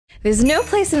There's no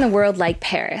place in the world like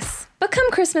Paris. But come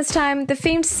Christmas time, the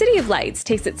famed City of Lights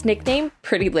takes its nickname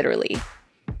pretty literally.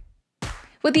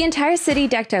 With the entire city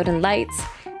decked out in lights,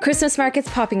 Christmas markets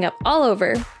popping up all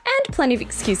over, and plenty of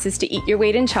excuses to eat your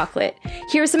weight in chocolate,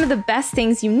 here are some of the best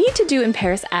things you need to do in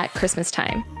Paris at Christmas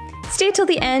time. Stay till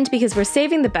the end because we're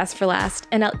saving the best for last,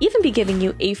 and I'll even be giving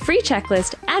you a free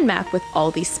checklist and map with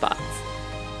all these spots.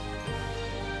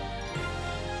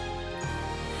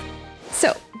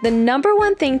 So, the number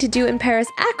one thing to do in Paris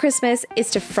at Christmas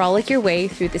is to frolic your way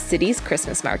through the city's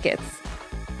Christmas markets.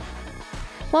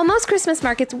 While most Christmas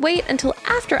markets wait until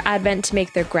after Advent to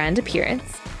make their grand appearance,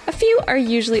 a few are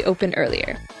usually open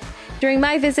earlier. During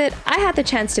my visit, I had the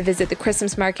chance to visit the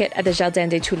Christmas market at the Jardin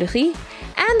des Tuileries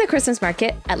and the Christmas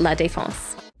market at La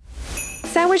Défense.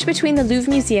 Sandwiched between the Louvre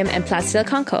Museum and Place de la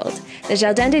Concorde, the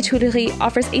Jardin des Tuileries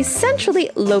offers a centrally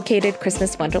located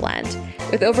Christmas wonderland,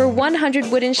 with over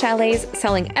 100 wooden chalets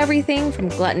selling everything from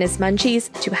gluttonous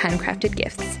munchies to handcrafted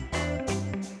gifts.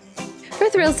 For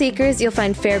thrill seekers, you'll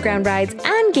find fairground rides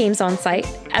and games on site,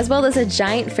 as well as a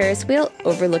giant Ferris wheel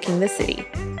overlooking the city.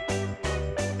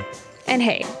 And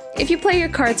hey, if you play your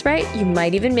cards right, you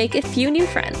might even make a few new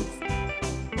friends.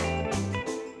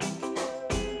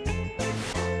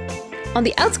 On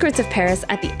the outskirts of Paris,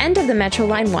 at the end of the Metro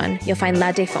Line 1, you'll find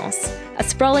La Défense, a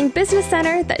sprawling business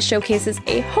center that showcases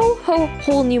a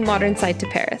whole new modern side to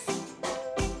Paris.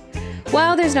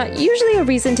 While there's not usually a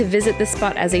reason to visit this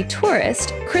spot as a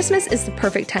tourist, Christmas is the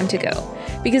perfect time to go,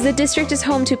 because the district is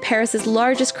home to Paris's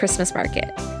largest Christmas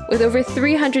market, with over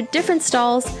 300 different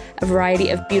stalls, a variety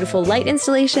of beautiful light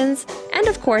installations, and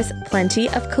of course, plenty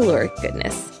of caloric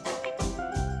goodness.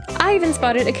 I even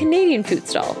spotted a Canadian food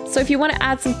stall, so if you want to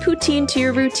add some poutine to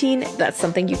your routine, that's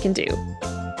something you can do.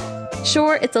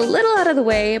 Sure, it's a little out of the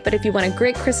way, but if you want a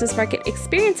great Christmas market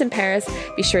experience in Paris,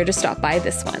 be sure to stop by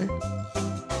this one.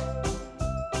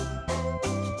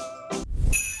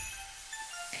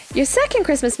 Your second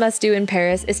Christmas must-do in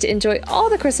Paris is to enjoy all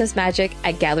the Christmas magic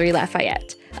at Galeries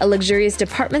Lafayette, a luxurious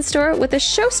department store with a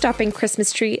show-stopping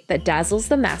Christmas tree that dazzles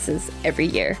the masses every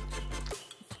year.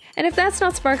 And if that's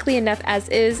not sparkly enough as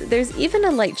is, there's even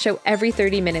a light show every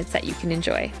 30 minutes that you can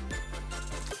enjoy.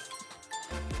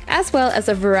 As well as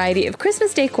a variety of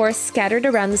Christmas decor scattered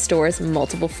around the store's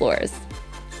multiple floors.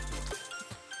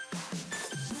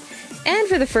 And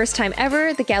for the first time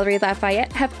ever, the Galeries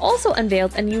Lafayette have also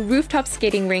unveiled a new rooftop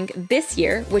skating rink this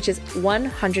year, which is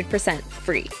 100%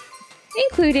 free,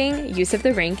 including use of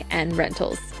the rink and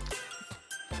rentals.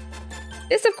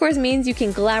 This of course means you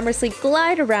can glamorously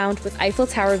glide around with Eiffel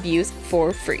Tower views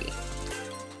for free.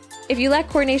 If you lack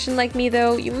coordination like me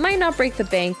though, you might not break the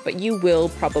bank, but you will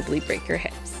probably break your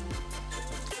hips.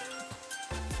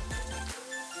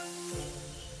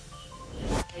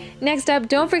 Next up,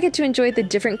 don't forget to enjoy the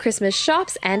different Christmas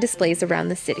shops and displays around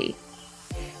the city.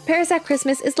 Paris at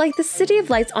Christmas is like the City of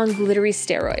Lights on glittery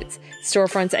steroids.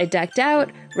 Storefronts are decked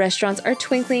out, restaurants are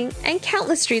twinkling, and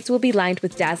countless streets will be lined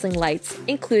with dazzling lights,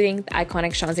 including the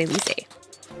iconic Champs-Élysées.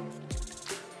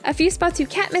 A few spots you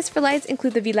can't miss for lights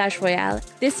include the Village Royal,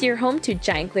 this year home to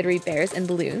giant glittery bears and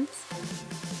balloons.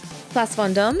 Place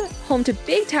Vendôme, home to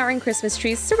big towering Christmas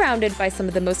trees surrounded by some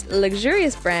of the most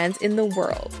luxurious brands in the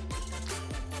world.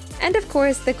 And of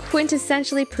course, the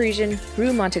quintessentially Parisian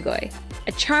Rue Montorgueil,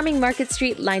 a charming market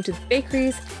street lined with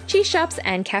bakeries, cheese shops,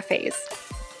 and cafes.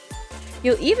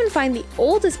 You'll even find the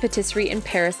oldest patisserie in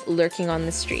Paris lurking on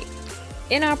the street,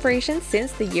 in operation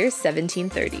since the year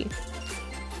 1730.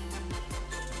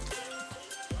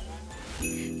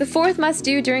 The fourth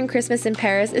must-do during Christmas in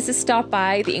Paris is to stop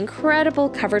by the incredible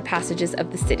covered passages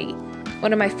of the city,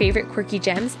 one of my favorite quirky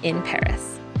gems in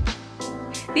Paris.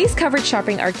 These covered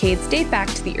shopping arcades date back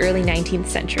to the early 19th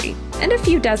century, and a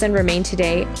few dozen remain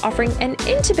today, offering an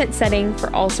intimate setting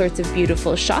for all sorts of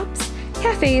beautiful shops,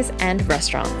 cafes, and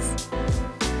restaurants.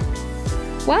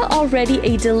 While already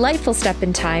a delightful step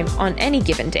in time on any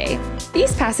given day,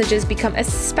 these passages become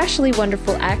especially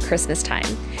wonderful at Christmas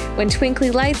time, when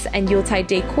twinkly lights and Yuletide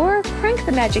decor crank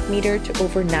the magic meter to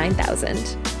over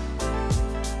 9,000.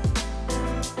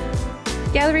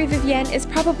 Galerie Vivienne is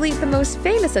probably the most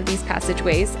famous of these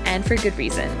passageways, and for good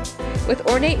reason. With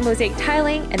ornate mosaic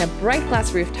tiling and a bright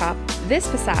glass rooftop, this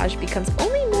passage becomes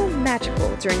only more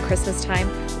magical during Christmas time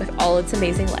with all its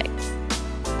amazing lights.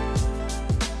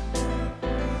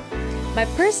 My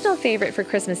personal favorite for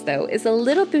Christmas, though, is a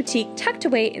little boutique tucked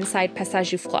away inside Passage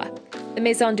du Froid, the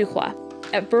Maison du Roi,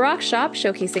 a Baroque shop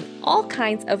showcasing all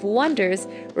kinds of wonders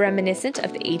reminiscent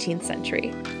of the 18th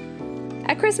century.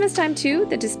 At Christmas time too,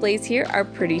 the displays here are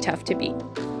pretty tough to beat.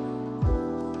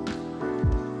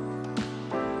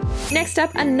 Next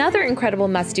up, another incredible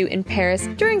must-do in Paris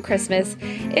during Christmas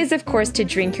is, of course, to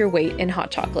drink your weight in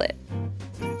hot chocolate.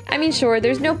 I mean, sure,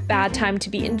 there's no bad time to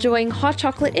be enjoying hot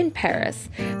chocolate in Paris,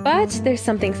 but there's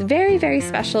something very, very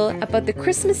special about the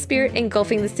Christmas spirit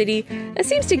engulfing the city that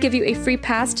seems to give you a free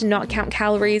pass to not count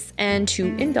calories and to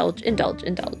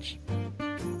indulge.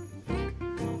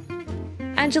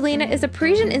 Angelina is a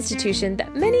Parisian institution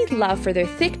that many love for their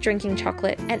thick drinking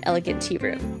chocolate and elegant tea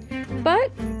room.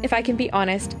 But, if I can be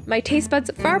honest, my taste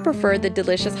buds far prefer the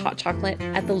delicious hot chocolate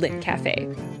at the Lit Cafe.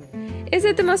 Is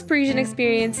it the most Parisian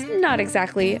experience? Not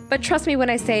exactly, but trust me when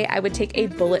I say I would take a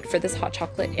bullet for this hot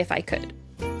chocolate if I could.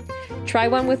 Try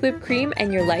one with whipped cream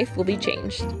and your life will be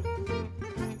changed.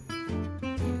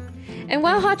 And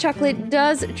while hot chocolate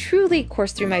does truly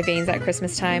course through my veins at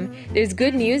Christmas time, there's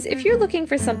good news if you're looking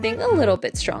for something a little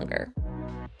bit stronger.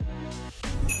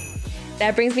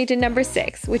 That brings me to number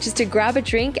 6, which is to grab a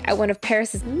drink at one of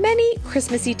Paris's many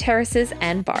Christmassy terraces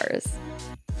and bars.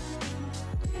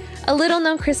 A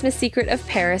little-known Christmas secret of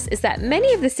Paris is that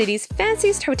many of the city's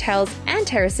fanciest hotels and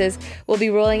terraces will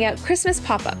be rolling out Christmas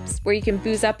pop-ups where you can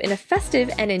booze up in a festive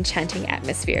and enchanting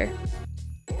atmosphere.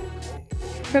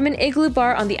 From an igloo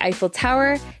bar on the Eiffel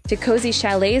Tower to cozy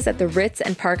chalets at the Ritz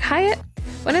and Park Hyatt,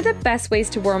 one of the best ways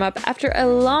to warm up after a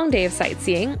long day of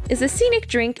sightseeing is a scenic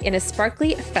drink in a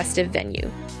sparkly, festive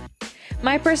venue.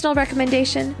 My personal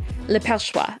recommendation? Le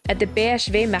Perchois at the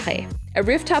BHV Marais, a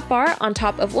rooftop bar on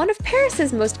top of one of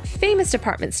Paris's most famous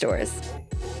department stores.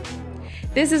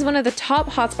 This is one of the top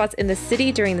hotspots in the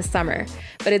city during the summer,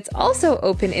 but it's also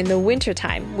open in the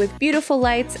wintertime with beautiful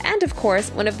lights and, of course,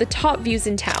 one of the top views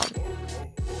in town.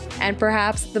 And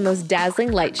perhaps the most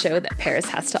dazzling light show that Paris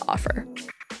has to offer.